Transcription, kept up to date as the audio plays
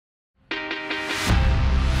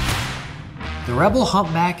The Rebel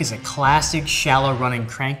Humpback is a classic shallow running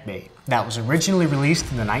crankbait that was originally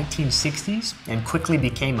released in the 1960s and quickly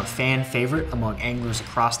became a fan favorite among anglers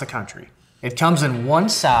across the country. It comes in one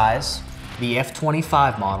size, the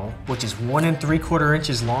F25 model, which is 1 3/4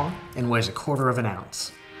 inches long and weighs 1/4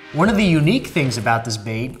 ounce. One of the unique things about this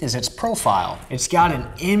bait is its profile. It's got an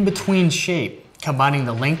in-between shape, combining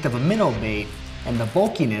the length of a minnow bait and the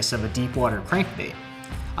bulkiness of a deep water crankbait.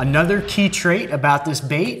 Another key trait about this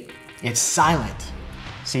bait, it's silent.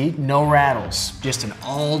 See, no rattles, just an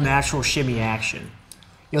all-natural shimmy action.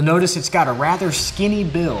 You'll notice it's got a rather skinny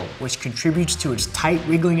bill, which contributes to its tight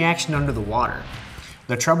wiggling action under the water.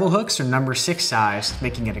 The treble hooks are number 6 size,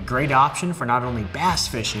 making it a great option for not only bass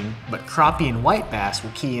fishing, but crappie and white bass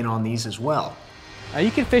will key in on these as well. Now you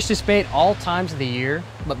can fish this bait all times of the year,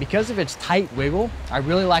 but because of its tight wiggle, I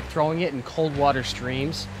really like throwing it in cold water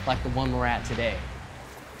streams like the one we're at today.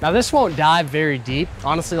 Now this won't dive very deep,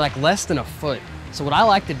 honestly like less than a foot. So what I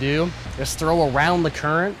like to do is throw around the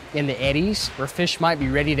current in the eddies where fish might be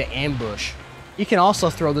ready to ambush. You can also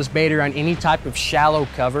throw this bait around any type of shallow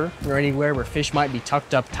cover or anywhere where fish might be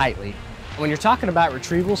tucked up tightly. When you're talking about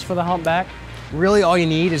retrievals for the humpback, really all you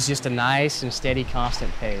need is just a nice and steady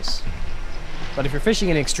constant pace. But if you're fishing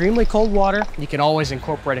in extremely cold water, you can always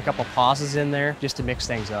incorporate a couple pauses in there just to mix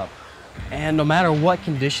things up. And no matter what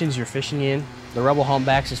conditions you're fishing in, the Rebel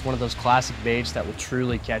Humpback is one of those classic baits that will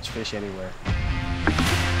truly catch fish anywhere.